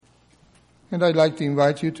And I'd like to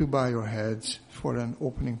invite you to bow your heads for an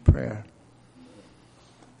opening prayer.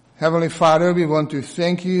 Heavenly Father, we want to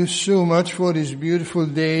thank you so much for this beautiful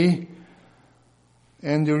day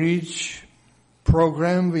and the rich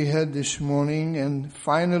program we had this morning. And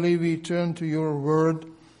finally we turn to your word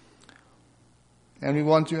and we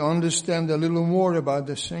want to understand a little more about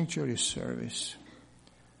the sanctuary service.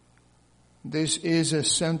 This is a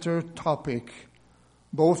center topic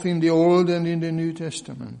both in the Old and in the New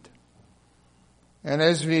Testament. And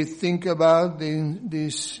as we think about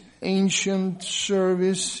this ancient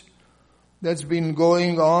service that's been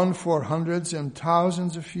going on for hundreds and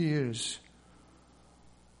thousands of years,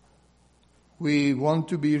 we want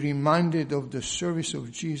to be reminded of the service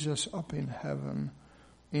of Jesus up in heaven,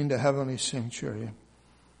 in the heavenly sanctuary.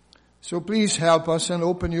 So please help us and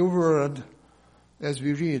open your word as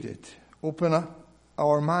we read it. Open up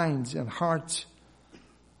our minds and hearts.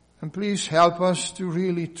 And please help us to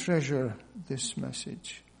really treasure this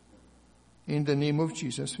message. In the name of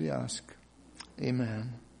Jesus we ask.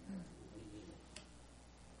 Amen.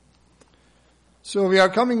 So we are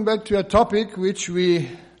coming back to a topic which we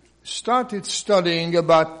started studying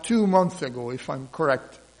about 2 months ago, if I'm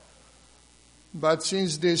correct. But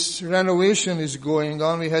since this renovation is going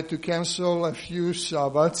on, we had to cancel a few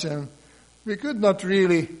Sabbaths and we could not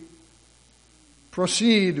really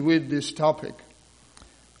proceed with this topic.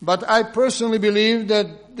 But I personally believe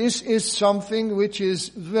that this is something which is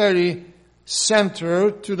very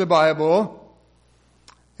central to the Bible.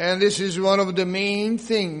 And this is one of the main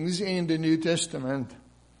things in the New Testament.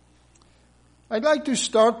 I'd like to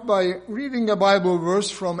start by reading a Bible verse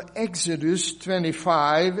from Exodus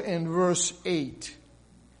 25 and verse 8.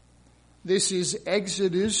 This is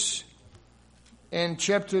Exodus and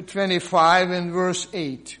chapter 25 and verse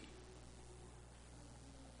 8.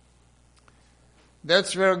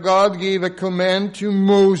 That's where God gave a command to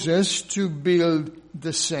Moses to build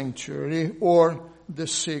the sanctuary or the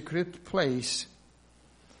sacred place.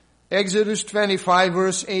 Exodus 25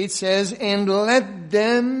 verse 8 says, "And let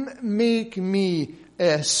them make me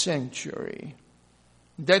a sanctuary,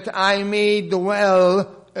 that I may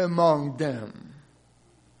dwell among them."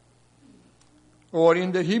 Or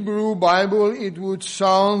in the Hebrew Bible it would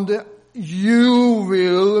sound, "You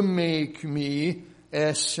will make me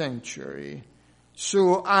a sanctuary,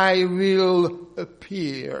 so I will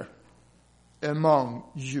appear among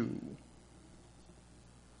you."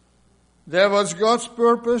 That was God's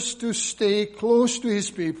purpose, to stay close to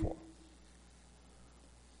His people.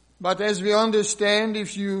 But as we understand,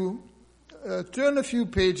 if you turn a few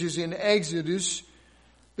pages in Exodus,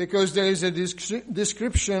 because there is a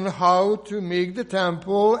description how to make the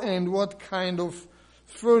temple and what kind of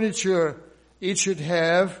furniture it should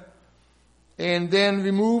have. And then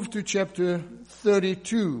we move to chapter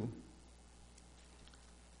 32.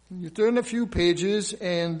 You turn a few pages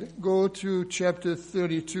and go to chapter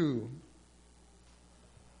 32.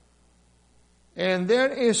 And there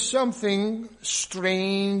is something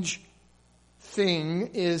strange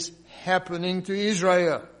thing is happening to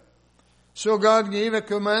Israel. So God gave a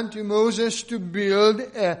command to Moses to build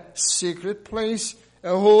a sacred place,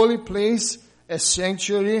 a holy place, a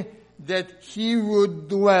sanctuary, that he would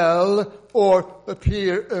dwell or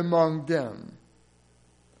appear among them.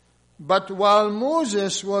 But while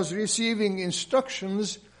Moses was receiving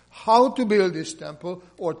instructions how to build this temple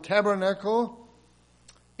or tabernacle,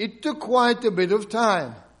 it took quite a bit of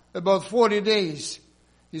time, about 40 days.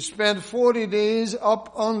 He spent 40 days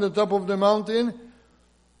up on the top of the mountain,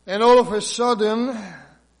 and all of a sudden,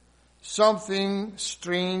 something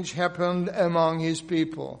strange happened among his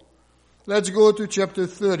people. Let's go to chapter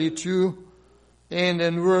 32, and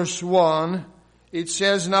in verse 1, it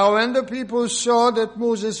says, "Now when the people saw that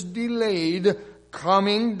Moses delayed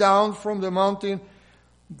coming down from the mountain,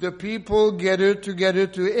 the people gathered together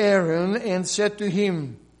to Aaron and said to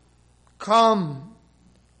him, 'Come,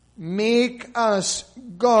 make us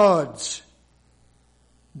gods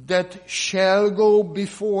that shall go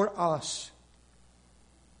before us.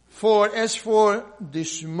 For as for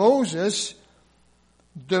this Moses,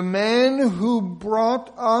 the man who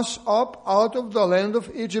brought us up out of the land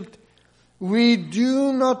of Egypt, we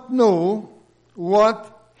do not know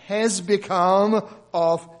what has become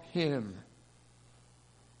of him.'"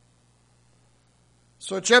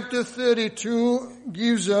 So chapter 32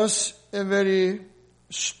 gives us a very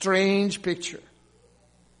strange picture.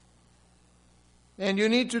 And you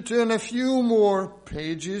need to turn a few more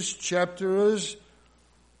pages, chapters,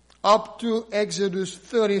 up to Exodus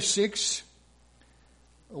 36,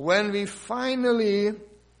 when we finally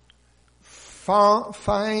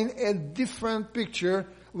find a different picture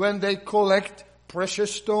when they collect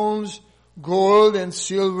precious stones, gold and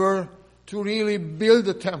silver, to really build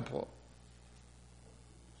the temple.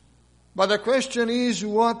 But the question is,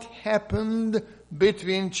 what happened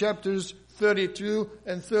between chapters 32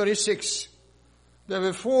 and 36? There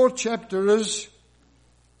were 4 chapters,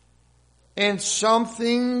 and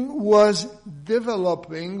something was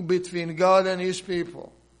developing between God and His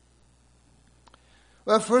people.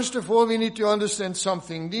 Well, first of all, we need to understand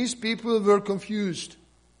something. These people were confused.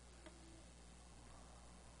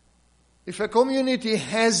 If a community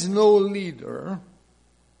has no leader,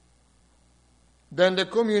 then the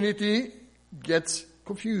community gets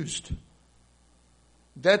confused.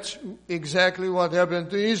 That's exactly what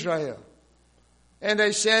happened to Israel. And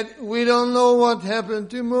they said, we don't know what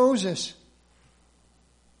happened to Moses.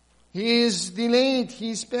 He is delayed.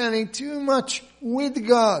 He's spending too much with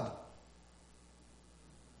God.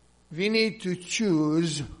 We need to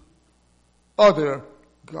choose other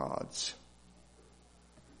gods.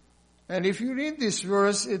 And if you read this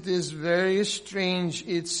verse, it is very strange.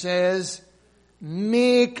 It says,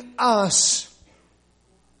 make us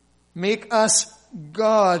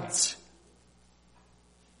gods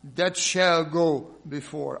that shall go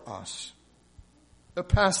before us.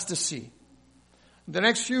 Apostasy. The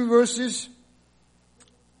next few verses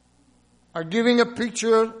are giving a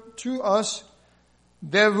picture to us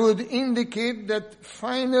that would indicate that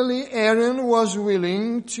finally Aaron was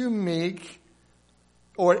willing to make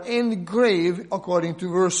or engrave, according to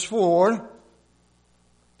verse 4,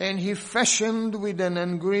 and he fashioned with an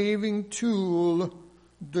engraving tool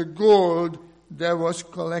the gold that was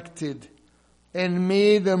collected and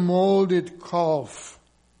made a molded calf.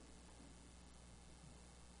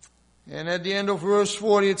 And at the end of verse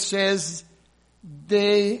 4 it says,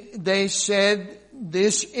 they said,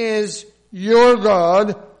 this is your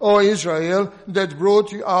God, O Israel, that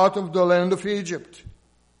brought you out of the land of Egypt.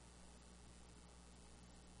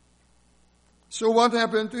 So what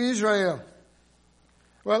happened to Israel?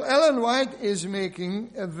 Well, Ellen White is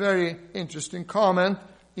making a very interesting comment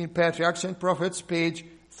in Patriarchs and Prophets, page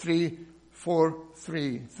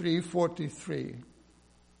 343.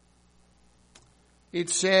 It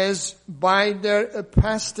says, by their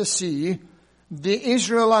apostasy, the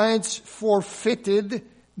Israelites forfeited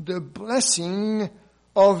the blessing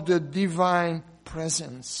of the divine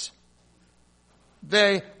presence.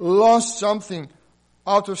 They lost something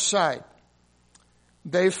out of sight.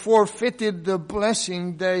 They forfeited the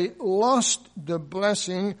blessing. They lost the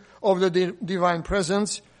blessing of the divine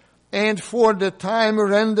presence, and for the time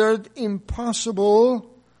rendered impossible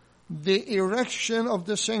the erection of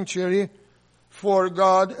the sanctuary for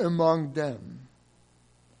God among them.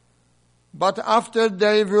 But after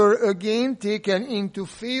they were again taken into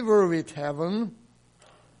favor with heaven,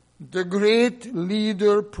 the great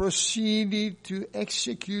leader proceeded to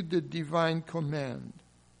execute the divine command.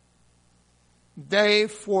 They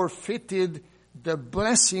forfeited the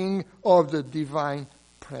blessing of the divine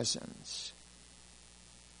presence.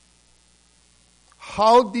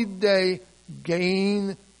 How did they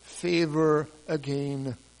gain favor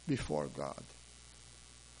again before God?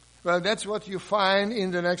 Well, that's what you find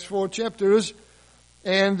in the next 4 chapters.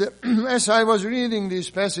 And as I was reading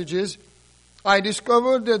these passages, I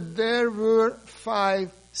discovered that there were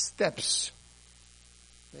 5 steps.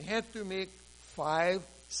 They had to make 5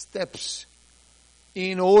 steps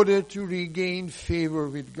in order to regain favor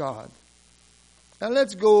with God. And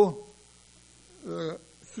let's go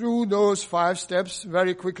through those 5 steps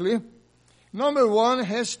very quickly. Number 1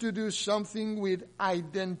 has to do something with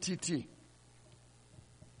identity.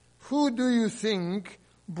 Who do you think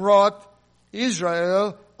brought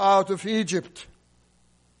Israel out of Egypt?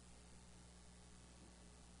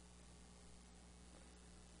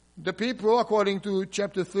 The people, according to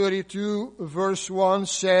chapter 32, verse 1,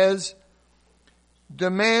 says, the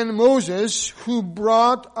man Moses who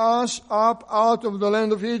brought us up out of the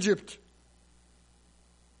land of Egypt.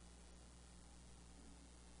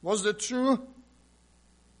 Was that true?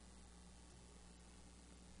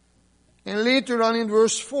 And later on in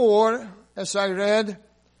verse 4, as I read,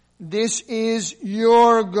 this is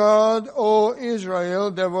your God, O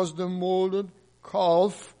Israel. There was the molded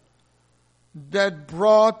calf that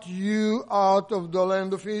brought you out of the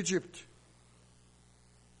land of Egypt.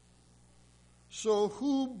 So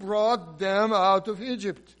who brought them out of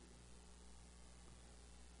Egypt?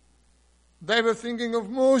 They were thinking of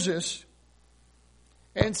Moses.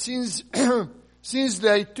 And since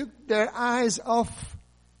they took their eyes off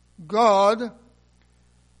God,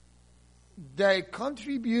 they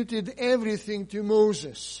contributed everything to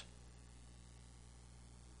Moses.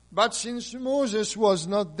 But since Moses was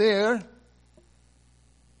not there,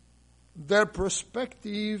 their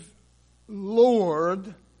perspective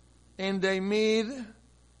lowered, and they made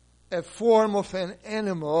a form of an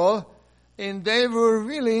animal, and they were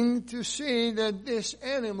willing to say that this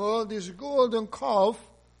animal, this golden calf,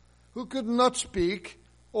 who could not speak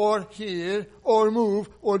or hear or move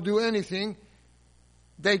or do anything,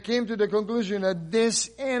 they came to the conclusion that this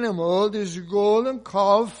animal, this golden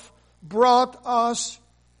calf, brought us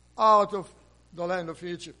out of the land of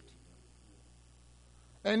Egypt.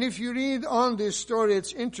 And if you read on this story,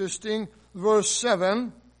 it's interesting. Verse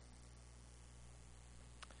 7,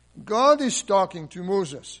 God is talking to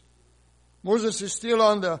Moses. Moses is still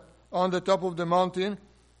on the top of the mountain,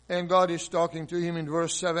 and God is talking to him in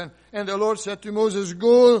verse 7. And the Lord said to Moses,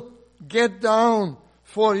 "Go, get down,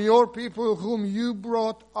 for your people whom you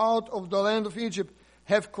brought out of the land of Egypt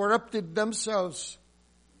have corrupted themselves."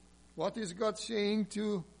 What is God saying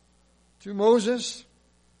to Moses?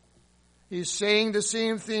 He's saying the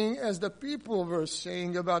same thing as the people were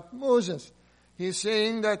saying about Moses. He's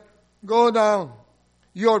saying that, go down.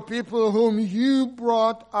 Your people whom you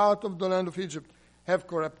brought out of the land of Egypt have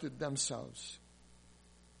corrupted themselves.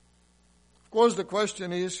 Of course, the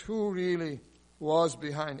question is, who really was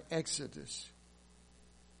behind Exodus?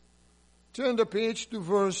 Turn the page to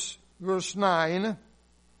verse 9.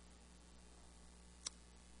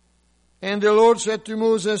 And the Lord said to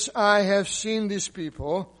Moses, "I have seen this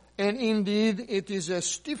people, and indeed it is a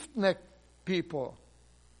stiff-necked people.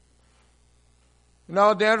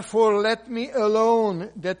 Now therefore let me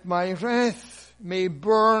alone, that my wrath may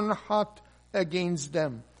burn hot against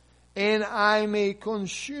them, and I may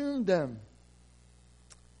consume them,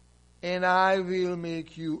 and I will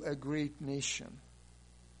make you a great nation."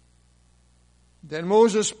 Then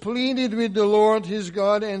Moses pleaded with the Lord his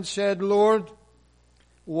God and said, "Lord,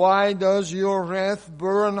 why does your wrath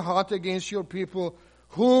burn hot against your people,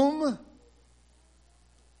 whom,"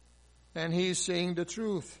 and he's saying the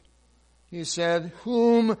truth, he said,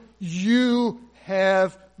 "whom you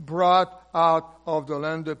have brought out of the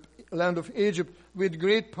land of Egypt with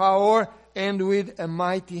great power and with a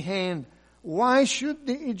mighty hand. Why should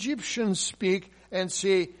the Egyptians speak and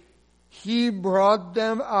say, 'He brought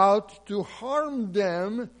them out to harm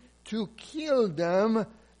them, to kill them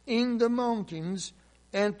in the mountains,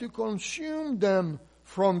 and to consume them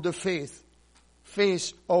from the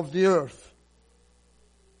face of the earth'?"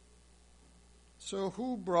 So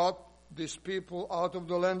who brought these people out of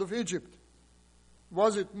the land of Egypt?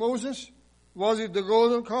 Was it Moses? Was it the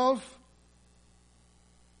golden calf?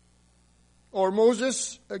 Or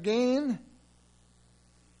Moses again?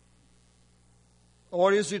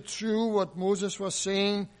 Or is it true what Moses was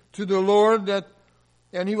saying to the Lord,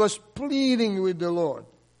 and he was pleading with the Lord?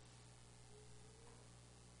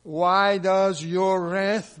 "Why does your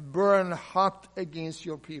wrath burn hot against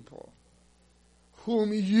your people,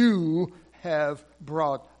 whom you have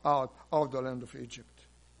brought out of the land of Egypt?"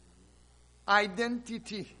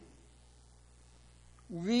 Identity.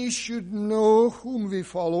 We should know whom we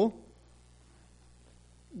follow.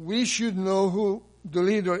 We should know who the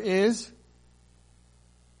leader is.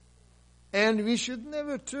 And we should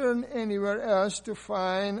never turn anywhere else to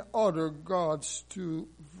find other gods to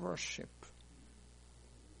worship.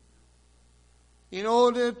 In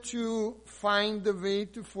order to find the way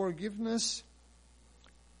to forgiveness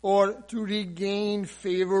or to regain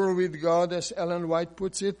favor with God, as Ellen White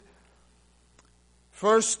puts it,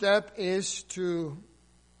 first step is to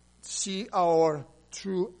see our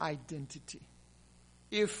true identity.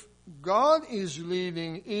 If God is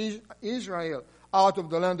leading Israel out of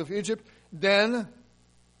the land of Egypt, then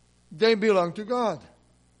they belong to God.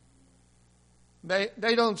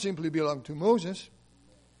 They don't simply belong to Moses.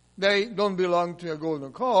 They don't belong to a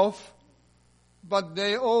golden calf, but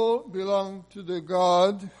they all belong to the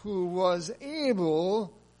God who was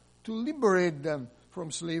able to liberate them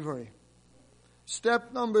from slavery.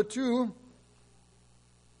 Step number 2,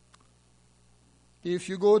 if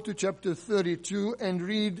you go to chapter 32 and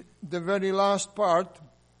read the very last part,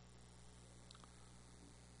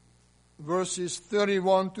 verses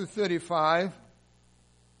 31 to 35,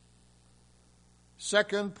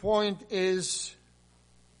 second point is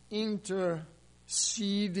interceding.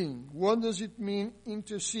 What does it mean,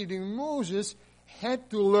 interceding? Moses had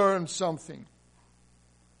to learn something.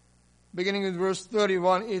 Beginning with verse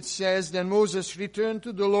 31, it says, "Then Moses returned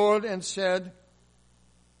to the Lord and said,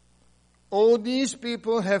 'Oh, these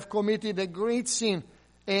people have committed a great sin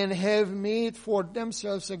and have made for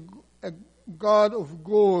themselves a god of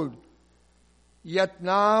gold. Yet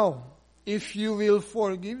now, if you will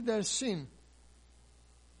forgive their sin,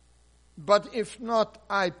 but if not,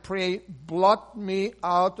 I pray, blot me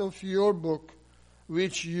out of your book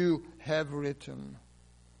which you have written.'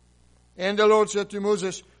 And the Lord said to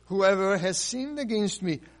Moses, 'Whoever has sinned against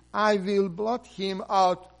me, I will blot him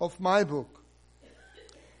out of my book.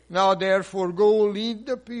 Now therefore go lead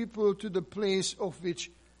the people to the place of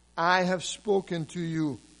which I have spoken to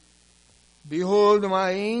you. Behold,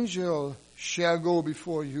 my angel shall go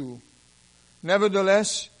before you.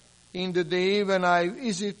 Nevertheless, in the day when I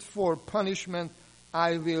visit for punishment,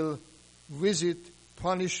 I will visit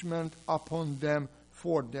punishment upon them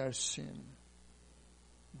for their sin.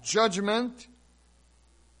 Judgment,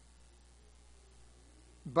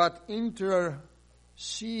 but interceding.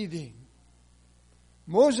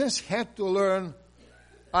 Moses had to learn,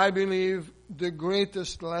 I believe, the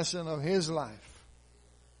greatest lesson of his life.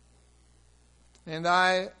 And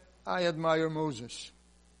I admire Moses,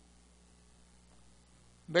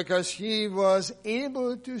 because he was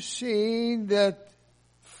able to say that,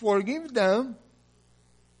 forgive them,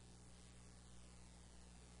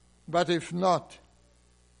 but if not,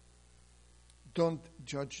 don't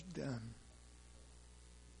judge them,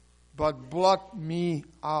 but blot me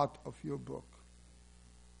out of your book.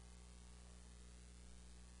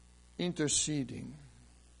 Interceding.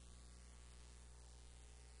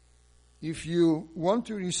 If you want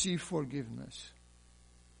to receive forgiveness,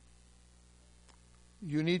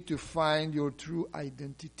 you need to find your true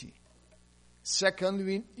identity. Second,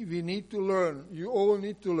 we need to learn. You all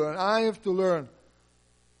need to learn. I have to learn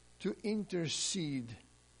to intercede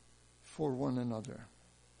for one another.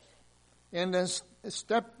 And then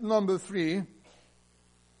step number 3,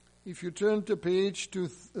 if you turn to page to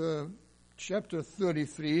chapter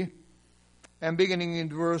 33, and beginning in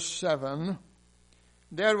verse 7,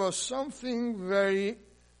 there was something very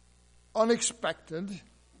unexpected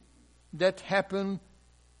that happened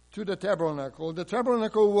to the tabernacle. The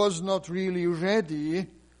tabernacle was not really ready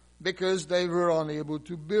because they were unable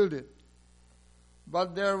to build it.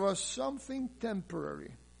 But there was something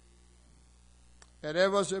temporary. And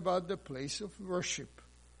that was about the place of worship.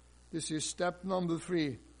 This is step number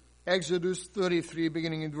 3. Exodus 33,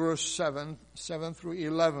 beginning in verse 7 through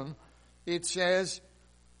 11. It says,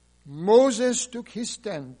 Moses took his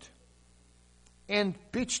tent and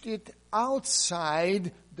pitched it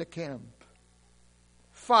outside the camp,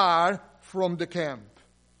 far from the camp,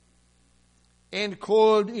 and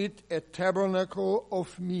called it a tabernacle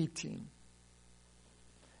of meeting.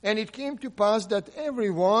 And it came to pass that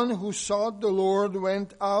everyone who sought the Lord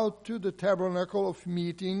went out to the tabernacle of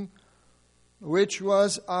meeting, which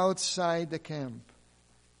was outside the camp.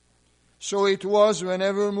 So it was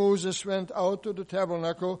whenever Moses went out to the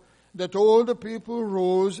tabernacle that all the people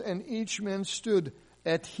rose and each man stood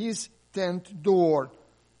at his tent door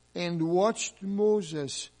and watched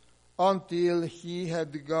Moses until he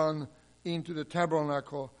had gone into the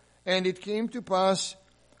tabernacle. And it came to pass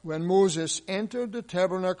when Moses entered the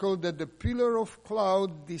tabernacle that the pillar of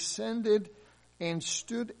cloud descended and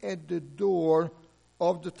stood at the door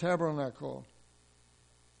of the tabernacle.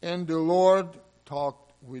 And the Lord talked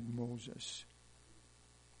with Moses.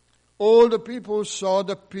 All the people saw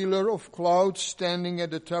the pillar of cloud standing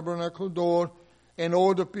at the tabernacle door, and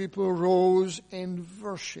all the people rose and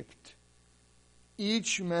worshipped,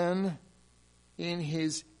 each man in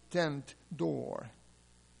his tent door.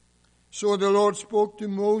 So the Lord spoke to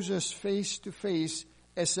Moses face to face,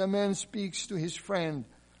 as a man speaks to his friend,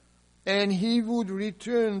 and he would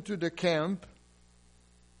return to the camp.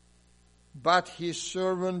 But his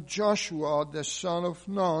servant Joshua, the son of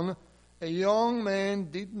Nun, a young man,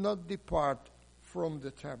 did not depart from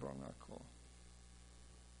the tabernacle.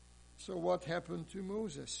 So what happened to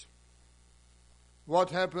Moses? What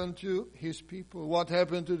happened to his people? What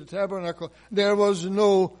happened to the tabernacle? There was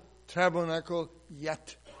no tabernacle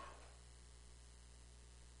yet.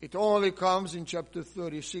 It only comes in chapter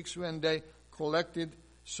 36 when they collected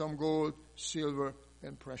some gold, silver,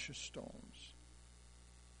 and precious stones.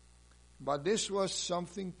 But this was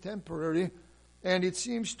something temporary, and it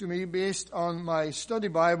seems to me, based on my study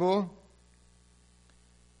Bible,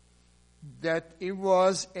 that it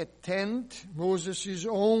was a tent, Moses'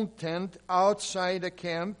 own tent, outside the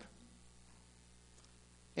camp.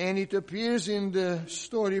 And it appears in the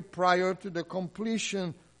story prior to the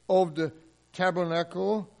completion of the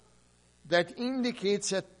tabernacle that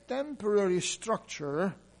indicates a temporary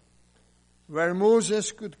structure where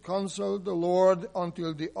Moses could consult the Lord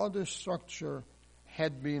until the other structure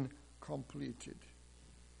had been completed.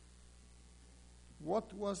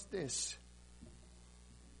 What was this?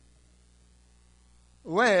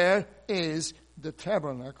 Where is the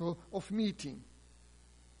tabernacle of meeting?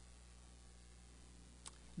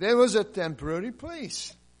 There was a temporary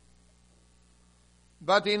place.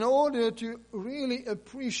 But in order to really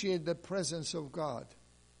appreciate the presence of God,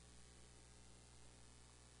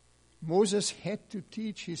 Moses had to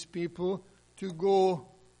teach his people to go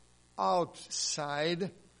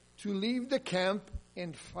outside to leave the camp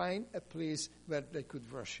and find a place where they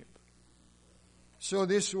could worship. So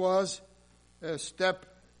this was step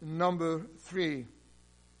number 3.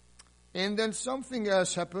 And then something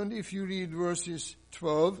else happened. If you read verses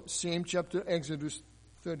 12, same chapter, Exodus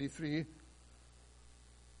 33,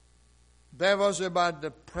 that was about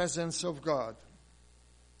the presence of God.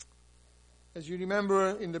 As you remember,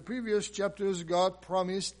 in the previous chapters, God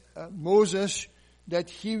promised Moses that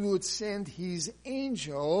he would send his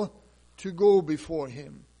angel to go before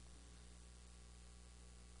him.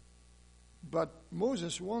 But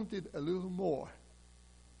Moses wanted a little more.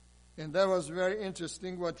 And that was very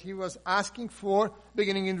interesting what he was asking for,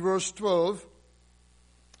 beginning in verse 12.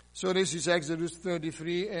 So this is Exodus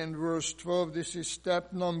 33 and verse 12. This is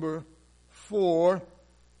step number 4,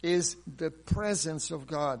 is the presence of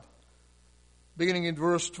God. Beginning in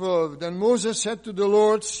verse 12. Then Moses said to the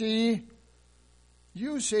Lord, "See,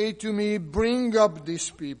 you say to me, bring up these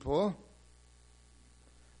people,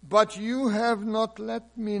 but you have not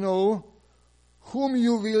let me know whom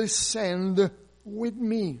you will send with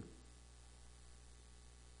me.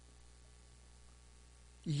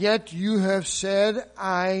 Yet you have said,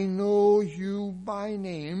 I know you by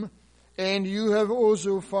name, and you have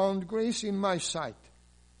also found grace in my sight.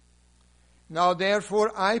 Now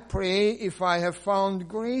therefore I pray, if I have found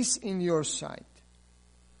grace in your sight,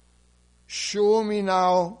 show me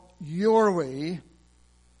now your way,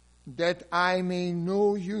 that I may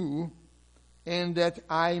know you, and that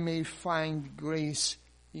I may find grace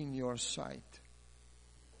in your sight.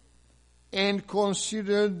 And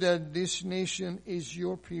consider that this nation is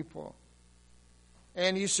your people."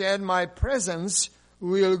 And he said, "My presence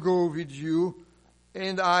will go with you,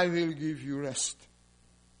 and I will give you rest."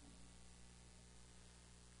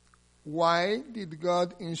 Why did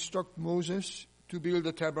God instruct Moses to build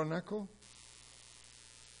a tabernacle?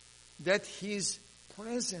 That his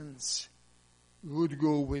presence would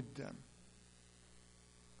go with them.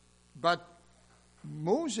 But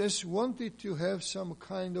Moses wanted to have some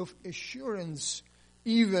kind of assurance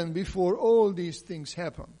even before all these things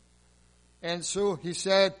happen. And so he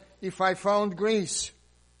said, "If I found grace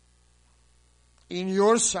in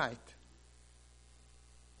your sight,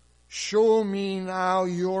 show me now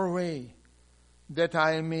your way, that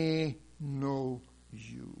I may know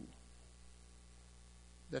you.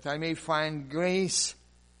 That I may find grace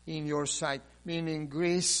in your sight," meaning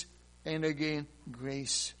grace and again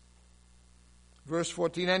grace. Verse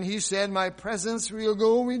 14, "And he said, my presence will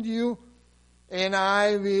go with you, and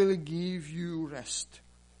I will give you rest."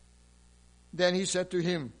 Then he said to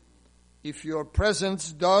him, "If your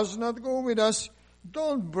presence does not go with us,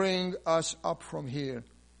 don't bring us up from here.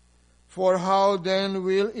 For how then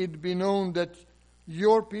will it be known that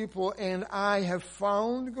your people and I have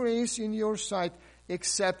found grace in your sight,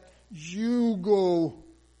 except you go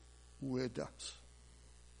with us?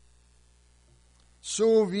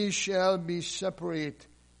 So we shall be separate,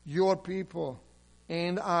 your people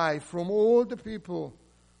and I, from all the people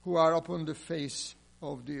who are upon the face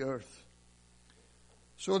of the earth."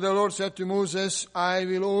 So the Lord said to Moses, "I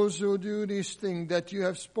will also do this thing that you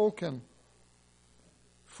have spoken,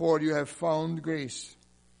 for you have found grace."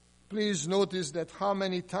 Please notice that how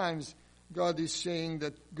many times God is saying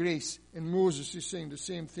that grace, and Moses is saying the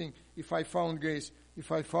same thing. If I found grace,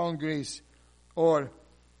 if I found grace, or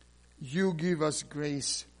you give us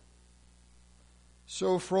grace.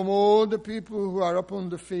 So from all the people who are upon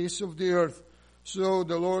the face of the earth, so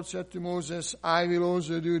the Lord said to Moses, "I will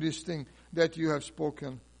also do this thing that you have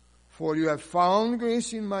spoken, for you have found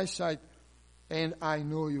grace in my sight, and I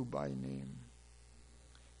know you by name."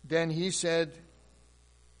 Then he said,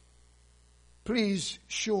 "Please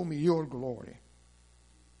show me your glory."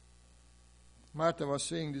 Martha was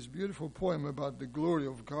saying this beautiful poem about the glory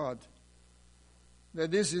of God.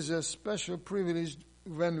 That this is a special privilege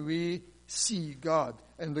when we see God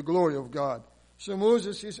and the glory of God. So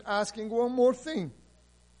Moses is asking one more thing.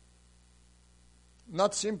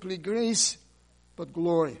 Not simply grace, but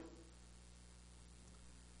glory.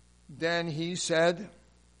 Then he said,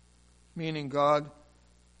 meaning God,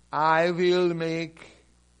 "I will make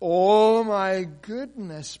all my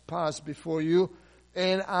goodness pass before you,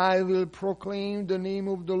 and I will proclaim the name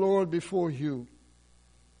of the Lord before you.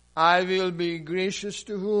 I will be gracious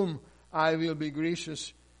to whom I will be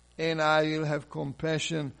gracious, and I will have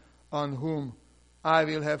compassion on whom I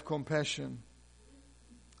will have compassion."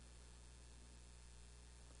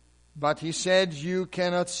 But he said, "You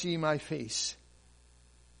cannot see my face,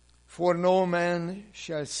 for no man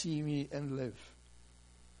shall see me and live."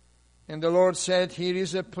 And the Lord said, "Here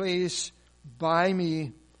is a place by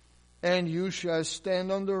me, and you shall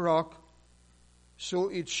stand on the rock." So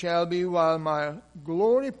it shall be while my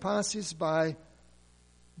glory passes by,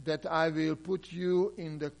 that I will put you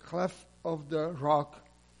in the cleft of the rock,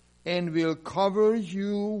 and will cover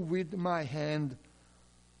you with my hand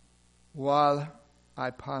while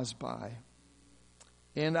I pass by.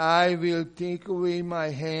 And I will take away my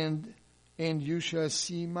hand, and you shall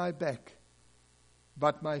see my back,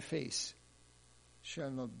 but my face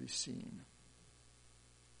shall not be seen.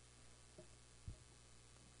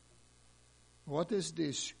 What is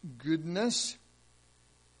this? Goodness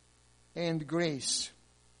and grace,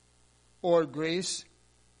 or grace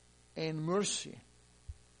and mercy.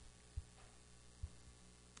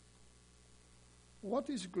 What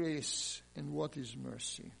is grace and what is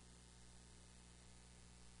mercy?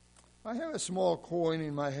 I have a small coin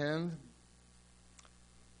in my hand,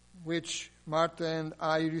 which Martha and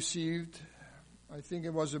I received, I think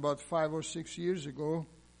it was about 5 or 6 years ago,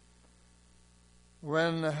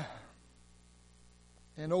 when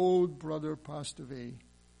an old brother passed away,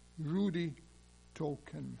 Rudy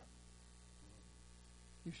Token.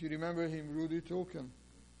 If you remember him, Rudy Token.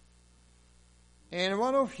 And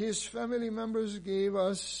one of his family members gave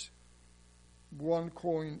us 1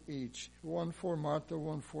 coin each. 1 for Martha,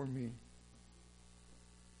 1 for me.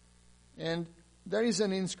 And there is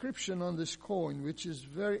an inscription on this coin which is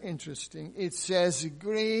very interesting. It says,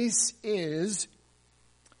 grace is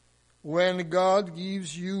when God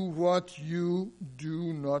gives you what you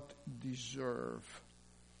do not deserve.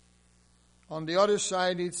 On the other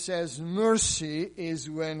side it says, mercy is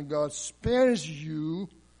when God spares you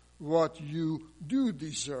what you do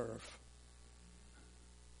deserve.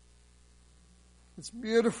 It's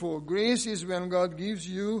beautiful. Grace is when God gives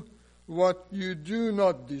you what you do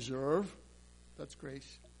not deserve. That's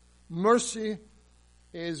grace. Mercy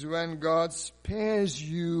is when God spares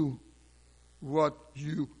you what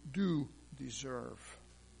you do deserve.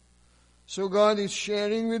 So God is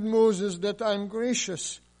sharing with Moses that I'm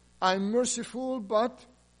gracious, I'm merciful, but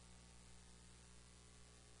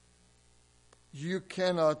you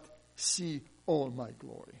cannot see all my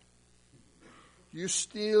glory. You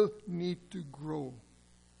still need to grow.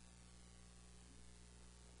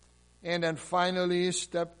 And then finally,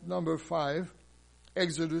 step number 5,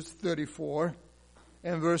 Exodus 34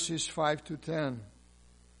 and verses 5 to 10.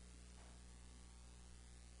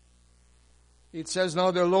 It says,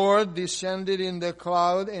 now the Lord descended in the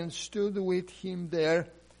cloud and stood with him there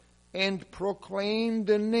and proclaimed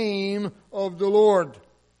the name of the Lord.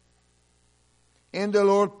 And the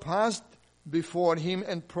Lord passed before him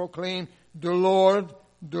and proclaimed, the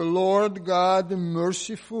Lord God,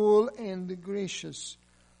 merciful and gracious,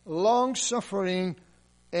 long-suffering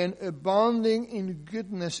and abounding in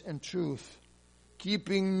goodness and truth,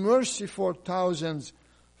 keeping mercy for thousands,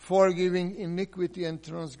 forgiving iniquity and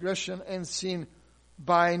transgression and sin,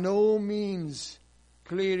 by no means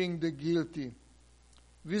clearing the guilty,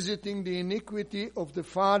 visiting the iniquity of the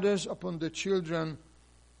fathers upon the children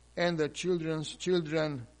and the children's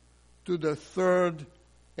children to the 3rd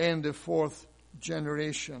and the 4th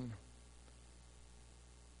generation.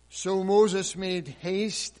 So Moses made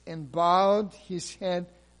haste and bowed his head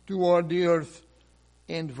toward the earth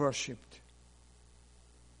and worshipped.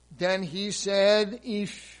 Then he said,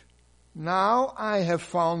 if now I have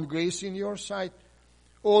found grace in your sight,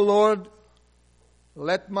 O Lord,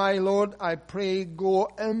 let my Lord, I pray,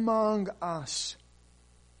 go among us,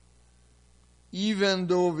 even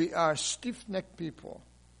though we are stiff-necked people,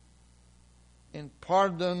 and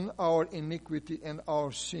pardon our iniquity and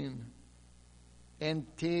our sin, and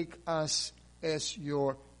take us as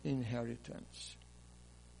your inheritance.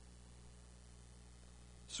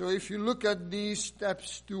 So if you look at these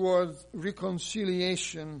steps towards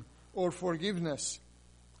reconciliation or forgiveness,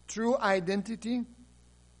 true identity,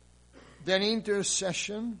 then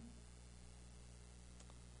intercession,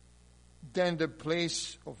 then the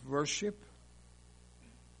place of worship,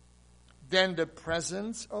 then the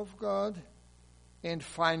presence of God, and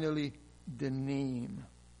finally the name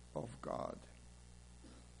of God.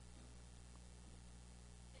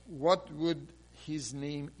 What would his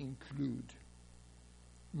name include?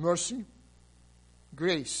 Mercy,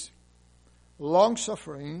 grace,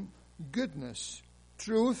 long-suffering, goodness,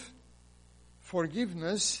 truth,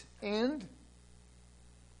 forgiveness, and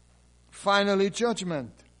finally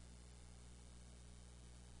judgment.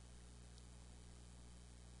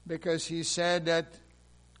 Because he said that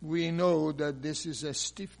we know that this is a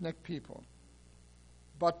stiff-necked people,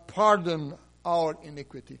 but pardon our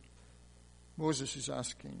iniquity. Moses is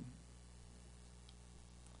asking.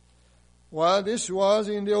 Well, this was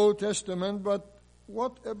in the Old Testament, but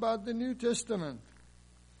what about the New Testament?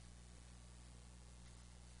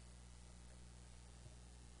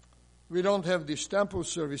 We don't have this temple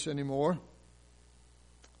service anymore.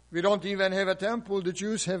 We don't even have a temple. The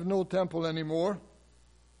Jews have no temple anymore.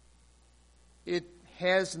 It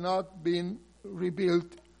has not been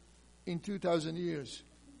rebuilt in 2,000 years.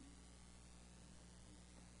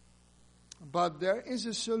 But there is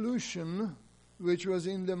a solution which was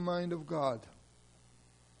in the mind of God.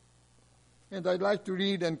 And I'd like to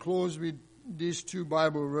read and close with these two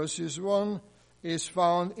Bible verses. One is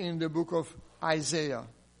found in the book of Isaiah.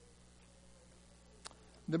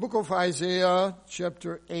 The book of Isaiah,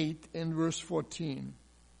 chapter 8 and verse 14.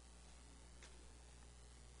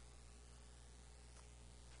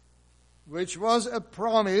 Which was a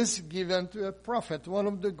promise given to a prophet, one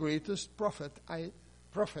of the greatest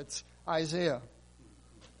prophets, Isaiah.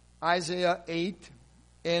 Isaiah 8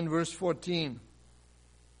 and verse 14.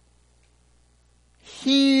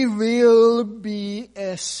 He will be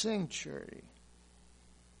a sanctuary,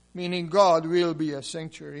 meaning God will be a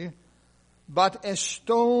sanctuary, but a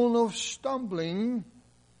stone of stumbling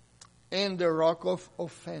and a rock of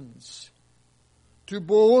offense to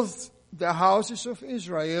both the houses of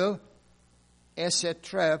Israel as a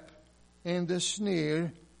trap and a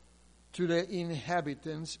snare to the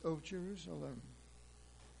inhabitants of Jerusalem.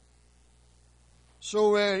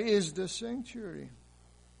 So where is the sanctuary?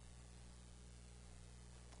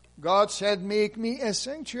 God said, make me a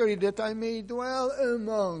sanctuary that I may dwell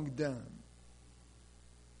among them.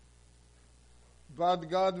 But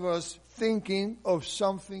God was thinking of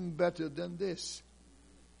something better than this.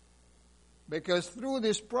 Because through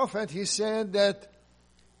this prophet, he said that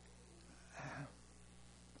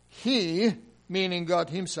he, meaning God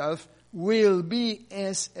himself, will be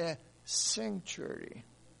as a sanctuary.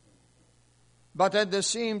 But at the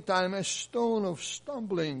same time, a stone of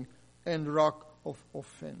stumbling and rock of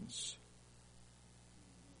offense.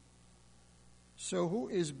 So who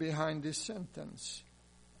is behind this sentence?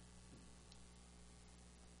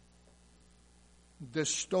 The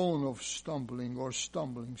stone of stumbling or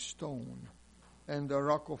stumbling stone and the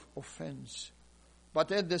rock of offense.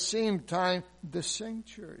 But at the same time, the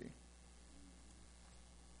sanctuary.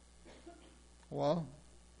 Well,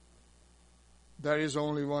 there is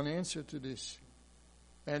only one answer to this,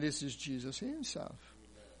 and this is Jesus himself.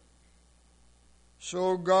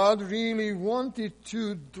 So God really wanted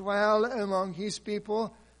to dwell among his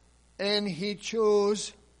people, and he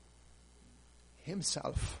chose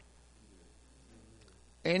himself.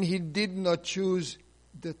 And he did not choose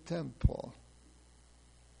the temple.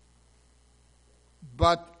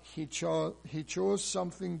 But he chose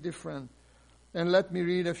something different. And let me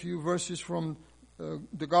read a few verses from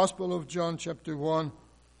the Gospel of John chapter 1,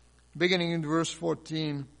 beginning in verse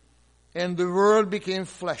 14. And the Word became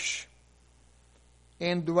flesh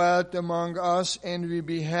and dwelt among us, and we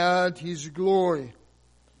beheld his glory,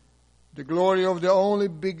 the glory of the only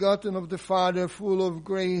begotten of the Father, full of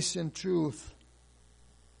grace and truth.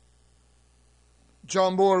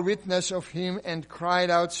 John bore witness of him and cried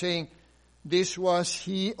out, saying, this was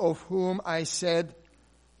he of whom I said,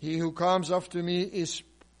 he who comes after me is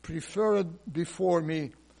preferred before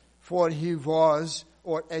me, for he was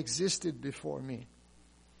or existed before me.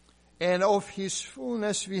 And of his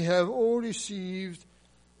fullness we have all received,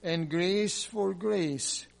 and grace for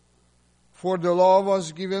grace. For the law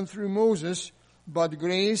was given through Moses, but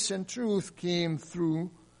grace and truth came through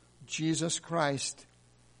Jesus Christ.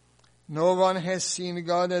 No one has seen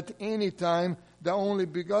God at any time. The only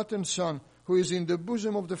begotten Son, who is in the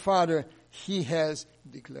bosom of the Father, he has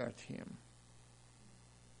declared him.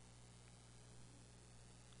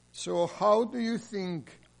 So how do you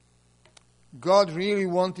think God really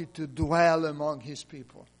wanted to dwell among his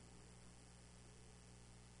people?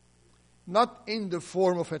 Not in the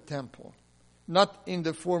form of a temple, not in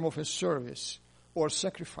the form of a service or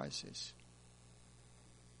sacrifices.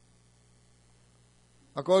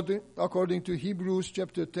 According to Hebrews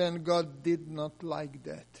chapter 10, God did not like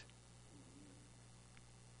that.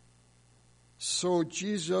 So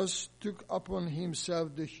Jesus took upon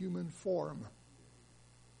himself the human form.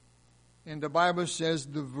 And the Bible says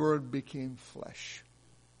the Word became flesh.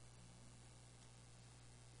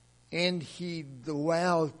 And he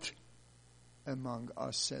dwelt among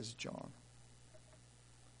us, says John.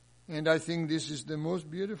 And I think this is the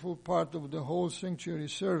most beautiful part of the whole sanctuary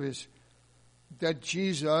service, that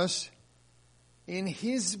Jesus, in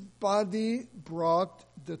his body, brought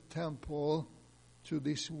the temple to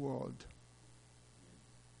this world.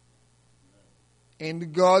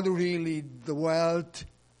 And God really dwelt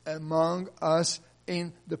among us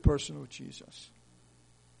in the person of Jesus.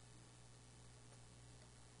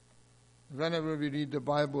 Whenever we read the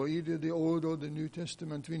Bible, either the Old or the New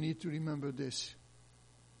Testament, we need to remember this.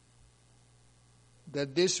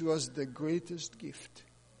 that this was the greatest gift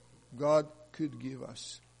God could give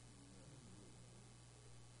us.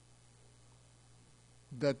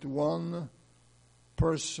 That one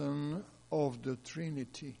person of the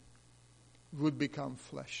Trinity would become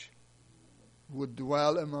flesh, would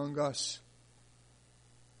dwell among us,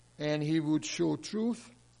 and he would show truth,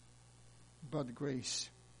 but grace.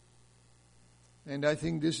 And I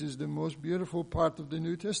think this is the most beautiful part of the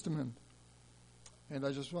New Testament. And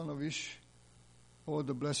I just want to wish all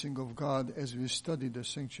the blessing of God as we study the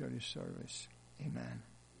sanctuary service. Amen.